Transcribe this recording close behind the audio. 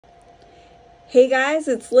Hey guys,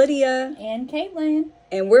 it's Lydia. And Caitlin.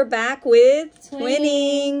 And we're back with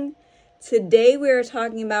Twinning. Today we are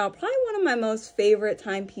talking about probably one of my most favorite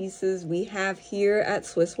timepieces we have here at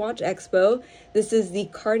SwissWatchExpo. This is the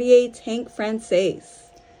Cartier Tank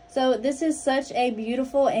Francaise. So this is such a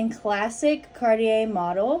beautiful and classic Cartier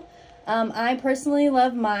model. I personally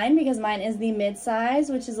love mine because mine is the mid-size,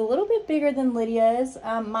 which is a little bit bigger than Lydia's.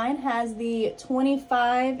 Mine has the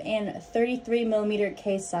 25 and 33 millimeter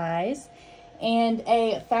case size and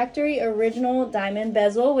a factory original diamond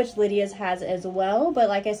bezel, which Lydia's has as well. But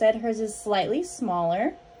like I said, hers is slightly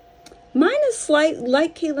smaller. Mine is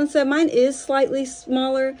like Caitlin said, mine is slightly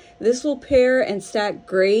smaller. This will pair and stack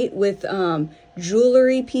great with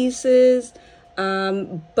jewelry pieces.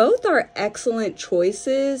 Both are excellent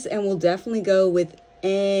choices and will definitely go with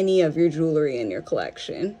any of your jewelry in your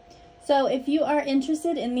collection. So if you are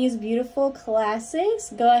interested in these beautiful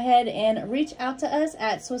classics, go ahead and reach out to us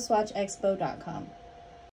at SwissWatchExpo.com.